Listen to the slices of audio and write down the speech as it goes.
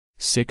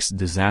6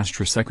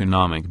 Disastrous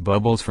economic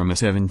bubbles from a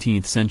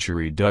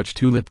 17th-century Dutch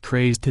tulip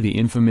craze to the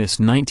infamous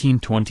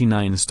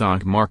 1929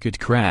 stock market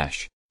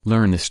crash.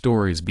 Learn the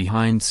stories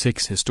behind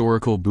 6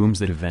 historical booms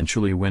that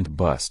eventually went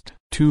bust.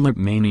 Tulip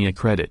mania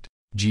credit,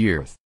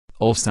 Geerth.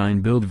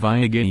 Ulstein built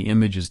via Getty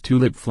Images.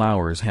 Tulip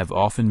flowers have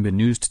often been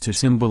used to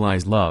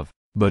symbolize love,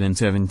 but in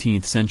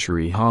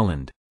 17th-century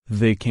Holland,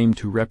 they came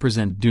to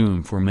represent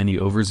doom for many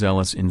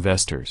overzealous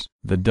investors.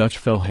 The Dutch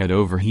fell head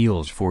over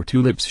heels for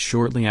tulips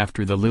shortly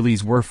after the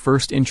lilies were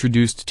first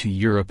introduced to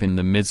Europe in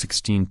the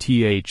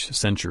mid-16th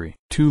century.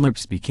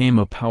 Tulips became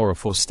a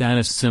powerful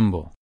status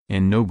symbol,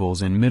 and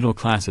nobles and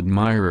middle-class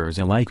admirers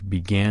alike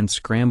began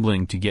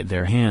scrambling to get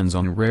their hands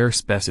on rare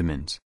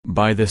specimens.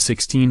 By the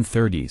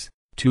 1630s,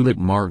 tulip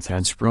marts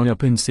had sprung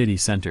up in city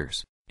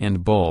centers,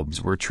 and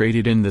bulbs were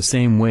traded in the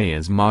same way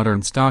as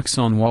modern stocks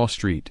on Wall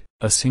Street.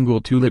 A single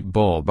tulip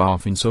bulb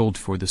often sold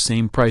for the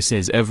same price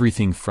as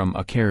everything from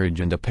a carriage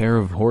and a pair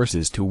of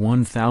horses to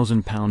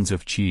 1,000 pounds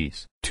of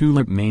cheese.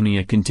 Tulip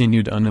mania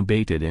continued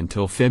unabated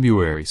until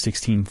February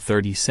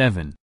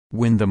 1637,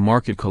 when the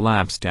market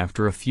collapsed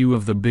after a few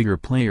of the bigger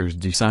players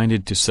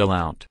decided to sell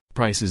out.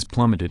 Prices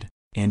plummeted,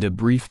 and a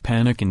brief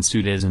panic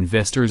ensued as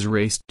investors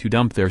raced to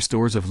dump their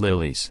stores of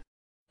lilies.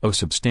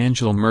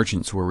 Substantial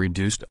merchants were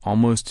reduced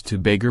almost to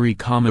beggary,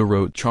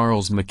 wrote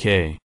Charles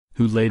Mackay,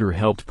 who later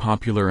helped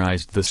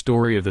popularize the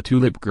story of the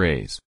tulip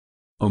craze.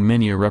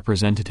 Many a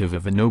representative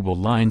of a noble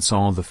line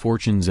saw the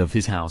fortunes of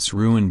his house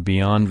ruined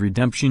beyond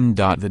redemption.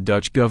 The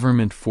Dutch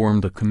government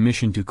formed a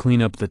commission to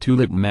clean up the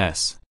tulip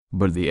mess,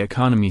 but the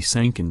economy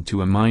sank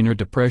into a minor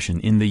depression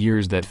in the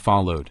years that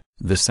followed.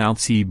 The South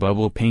Sea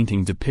bubble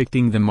painting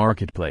depicting the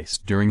marketplace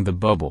during the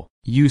bubble.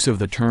 Use of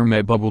the term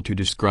a bubble to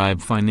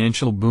describe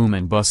financial boom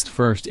and bust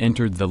first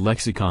entered the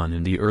lexicon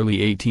in the early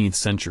 18th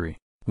century,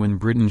 when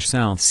Britain's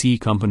South Sea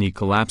Company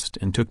collapsed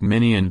and took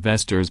many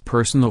investors'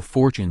 personal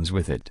fortunes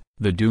with it.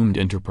 The doomed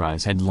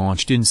enterprise had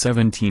launched in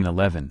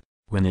 1711,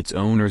 when its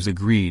owners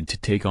agreed to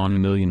take on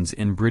millions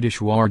in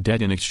British war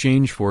debt in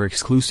exchange for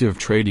exclusive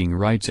trading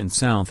rights in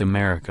South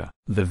America.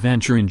 The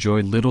venture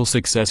enjoyed little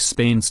success.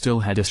 Spain still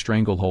had a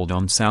stranglehold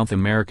on South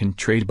American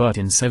trade, but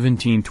in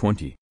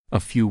 1720, a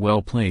few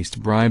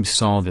well-placed bribes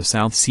saw the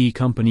South Sea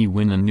Company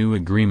win a new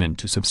agreement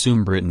to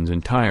subsume Britain's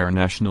entire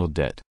national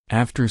debt.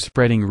 After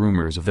spreading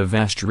rumors of the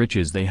vast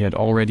riches they had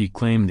already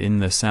claimed in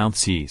the South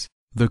Seas,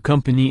 the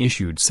company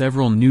issued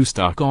several new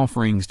stock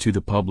offerings to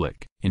the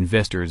public.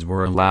 Investors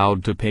were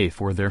allowed to pay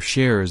for their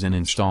shares in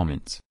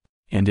installments,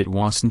 and it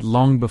wasn't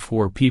long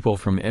before people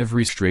from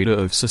every strata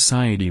of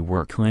society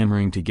were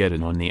clamoring to get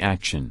in on the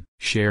action.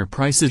 Share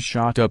prices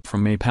shot up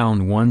from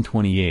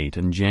 £1.28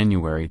 in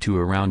January to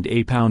around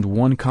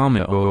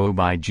 £1.00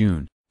 by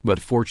June, but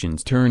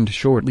fortunes turned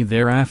shortly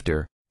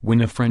thereafter,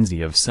 when a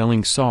frenzy of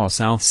selling saw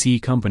South Sea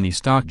Company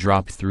stock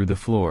drop through the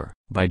floor.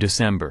 By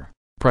December,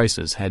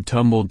 prices had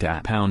tumbled to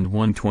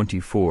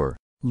 £1.24,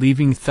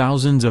 leaving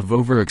thousands of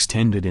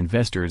overextended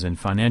investors in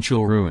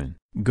financial ruin.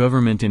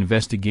 Government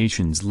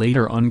investigations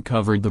later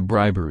uncovered the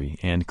bribery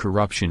and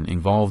corruption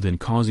involved in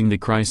causing the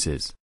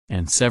crisis,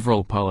 and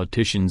several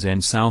politicians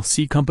and South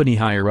Sea Company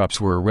higher-ups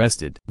were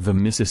arrested. The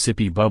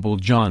Mississippi Bubble.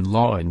 John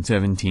Law. In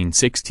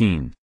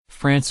 1716,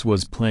 France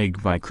was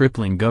plagued by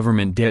crippling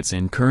government debts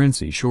and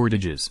currency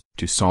shortages.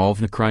 To solve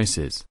the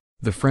crisis,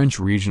 the French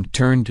regent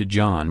turned to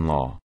John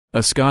Law,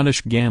 a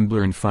Scottish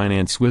gambler and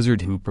finance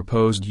wizard who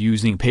proposed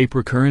using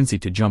paper currency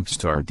to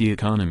jumpstart the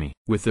economy.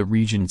 With the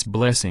regent's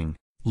blessing,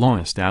 Law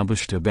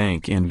established a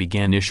bank and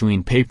began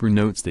issuing paper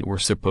notes that were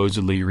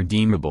supposedly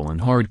redeemable in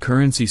hard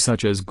currency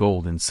such as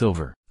gold and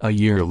silver. A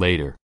year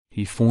later,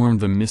 he formed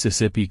the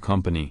Mississippi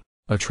Company,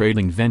 a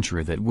trading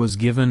venture that was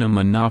given a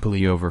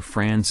monopoly over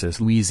France's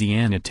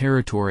Louisiana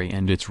territory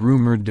and its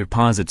rumored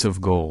deposits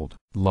of gold.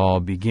 Law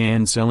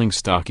began selling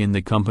stock in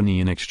the company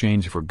in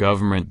exchange for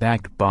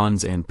government-backed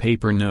bonds and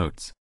paper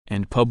notes,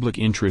 and public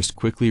interest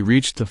quickly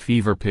reached a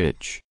fever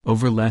pitch.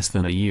 Over less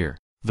than a year,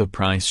 the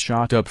price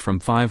shot up from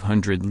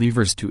 500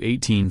 livres to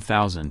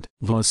 18,000.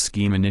 Law's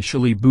scheme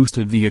initially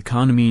boosted the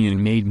economy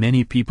and made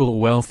many people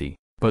wealthy,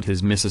 but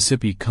his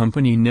Mississippi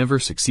Company never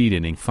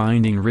succeeded in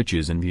finding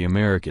riches in the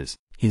Americas.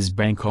 His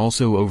bank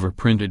also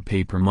overprinted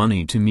paper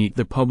money to meet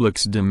the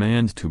public's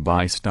demand to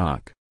buy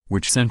stock,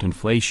 which sent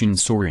inflation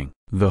soaring.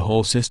 The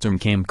whole system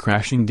came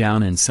crashing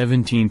down in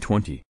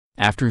 1720,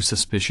 after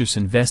suspicious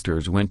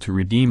investors went to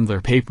redeem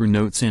their paper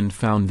notes and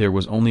found there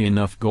was only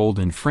enough gold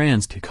in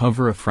France to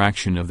cover a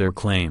fraction of their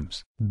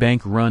claims.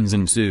 Bank runs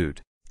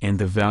ensued, and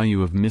the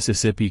value of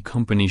Mississippi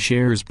Company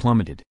shares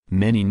plummeted.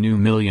 Many new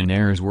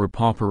millionaires were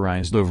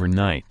pauperized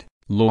overnight.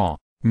 Law,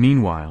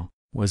 meanwhile,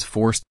 was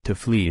forced to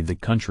flee the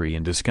country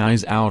in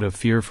disguise out of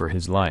fear for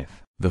his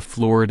life. The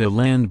Florida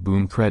Land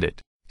Boom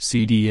Credit,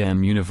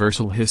 CDM.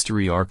 Universal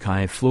History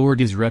Archive.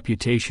 Florida's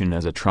reputation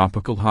as a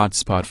tropical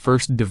hotspot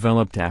first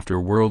developed after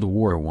World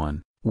War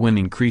I, when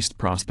increased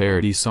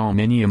prosperity saw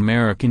many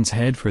Americans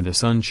head for the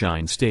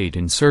Sunshine State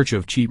in search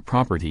of cheap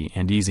property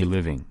and easy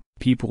living.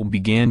 People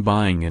began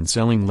buying and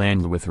selling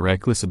land with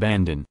reckless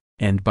abandon,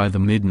 and by the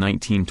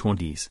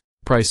mid-1920s,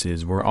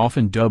 Prices were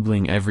often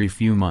doubling every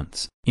few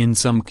months. In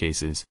some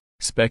cases,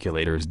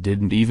 speculators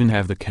didn't even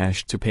have the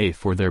cash to pay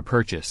for their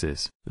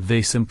purchases.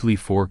 They simply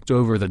forked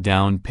over the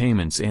down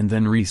payments and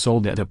then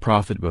resold at a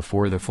profit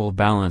before the full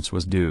balance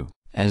was due.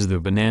 As the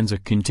bonanza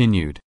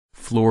continued,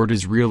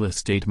 Florida's real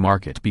estate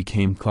market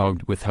became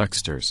clogged with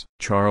hucksters.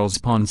 Charles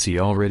Ponzi,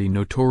 already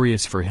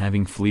notorious for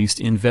having fleeced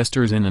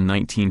investors in a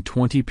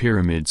 1920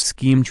 pyramid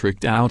scheme,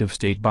 tricked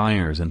out-of-state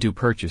buyers into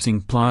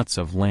purchasing plots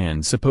of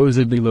land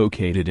supposedly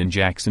located in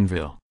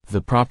Jacksonville.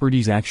 The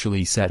properties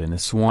actually sat in a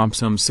swamp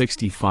some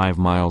 65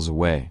 miles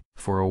away.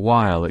 For a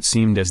while it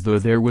seemed as though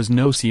there was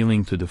no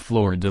ceiling to the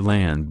Florida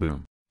land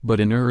boom.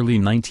 But in early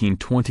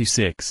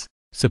 1926,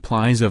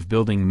 supplies of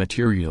building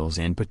materials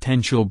and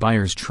potential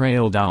buyers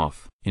trailed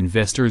off.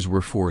 Investors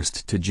were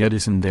forced to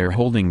jettison their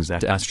holdings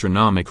at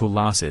astronomical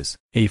losses.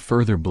 A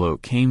further blow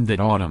came that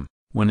autumn,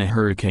 when a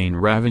hurricane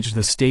ravaged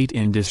the state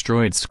and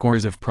destroyed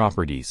scores of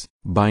properties.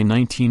 By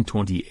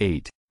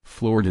 1928,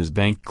 Florida's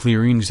bank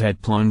clearings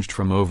had plunged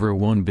from over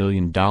 $1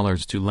 billion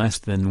to less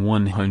than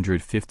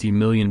 $150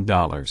 million.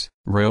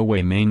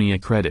 Railway mania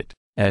credit,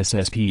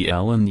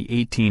 SSPL. In the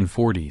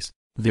 1840s,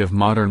 the of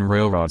modern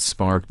railroads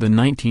sparked the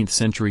 19th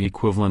century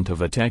equivalent of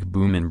a tech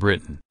boom in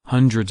Britain.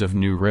 Hundreds of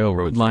new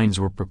railroad lines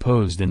were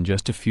proposed in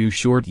just a few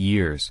short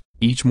years,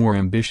 each more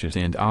ambitious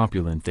and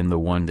opulent than the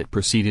one that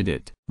preceded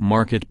it.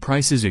 Market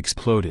prices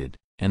exploded,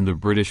 and the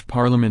British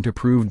Parliament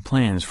approved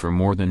plans for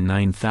more than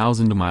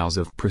 9,000 miles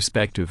of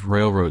prospective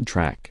railroad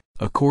track.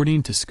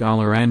 According to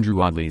scholar Andrew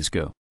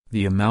Odlyzko,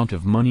 the amount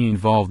of money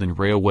involved in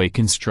railway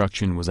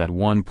construction was at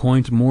one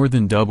point more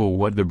than double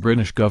what the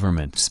British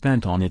government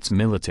spent on its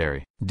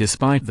military.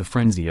 Despite the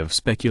frenzy of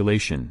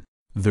speculation,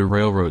 the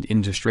railroad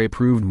industry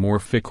proved more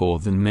fickle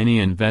than many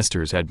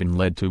investors had been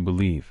led to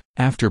believe.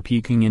 After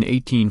peaking in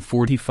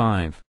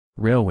 1845,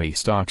 railway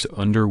stocks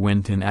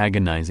underwent an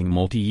agonizing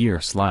multi-year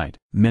slide.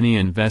 Many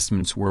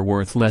investments were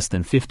worth less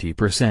than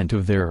 50%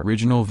 of their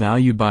original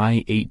value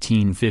by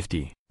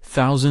 1850.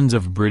 Thousands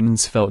of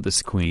Britons felt the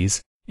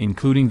squeeze,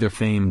 including the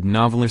famed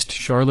novelist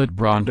Charlotte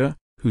Brontë,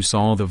 who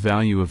saw the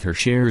value of her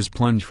shares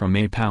plunge from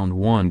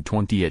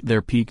 £1.20 at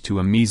their peak to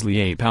a measly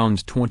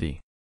 £1.20.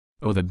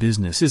 "Oh, the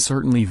business is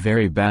certainly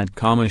very bad,"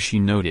 she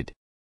noted.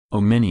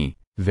 "Oh, many,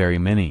 very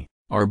many,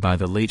 are by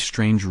the late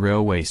strange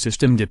railway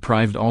system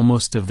deprived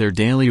almost of their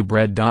daily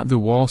bread." The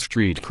Wall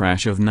Street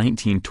crash of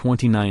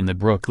 1929. The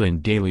Brooklyn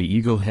Daily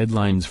Eagle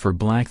headlines for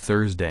Black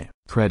Thursday.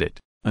 Credit,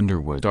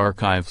 Underwood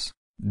Archives.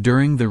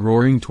 During the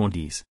Roaring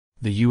Twenties,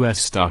 the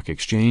U.S. stock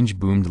exchange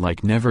boomed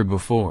like never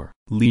before.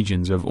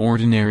 Legions of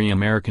ordinary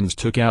Americans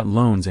took out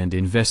loans and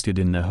invested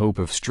in the hope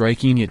of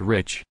striking it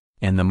rich,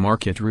 and the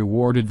market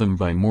rewarded them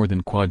by more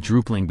than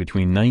quadrupling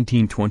between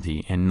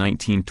 1920 and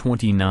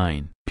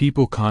 1929.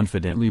 People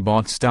confidently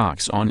bought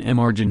stocks on a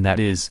margin, that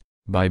is,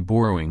 by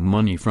borrowing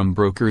money from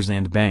brokers,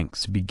 and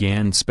banks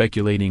began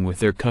speculating with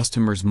their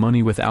customers'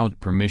 money without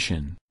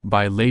permission.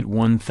 By late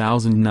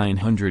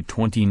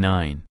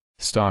 1929,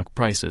 stock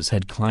prices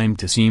had climbed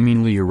to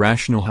seemingly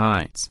irrational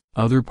heights.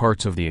 Other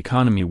parts of the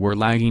economy were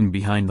lagging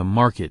behind the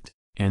market,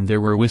 and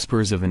there were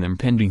whispers of an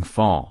impending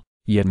fall.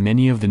 Yet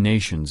many of the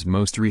nation's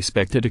most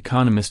respected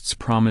economists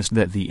promised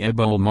that the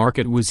bull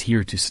market was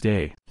here to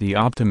stay. The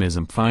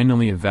optimism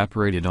finally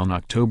evaporated on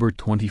October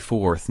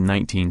 24,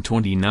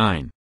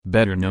 1929,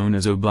 better known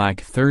as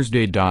Black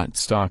Thursday.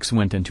 Stocks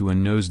went into a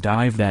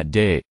nosedive that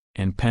day,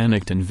 and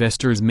panicked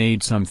investors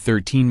made some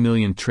 13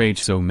 million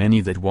trades, so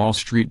many that Wall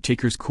Street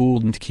tickers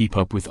couldn't keep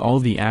up with all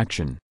the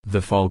action.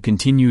 The fall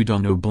continued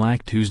on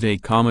Black Tuesday,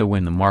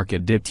 when the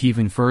market dipped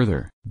even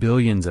further.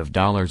 Billions of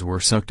dollars were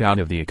sucked out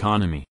of the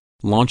economy,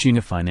 launching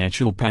a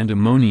financial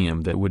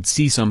pandemonium that would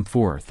see some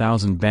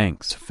 4,000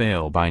 banks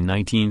fail by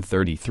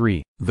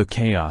 1933. The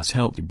chaos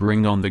helped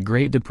bring on the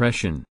Great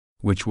Depression,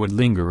 which would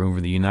linger over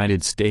the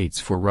United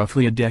States for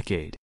roughly a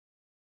decade.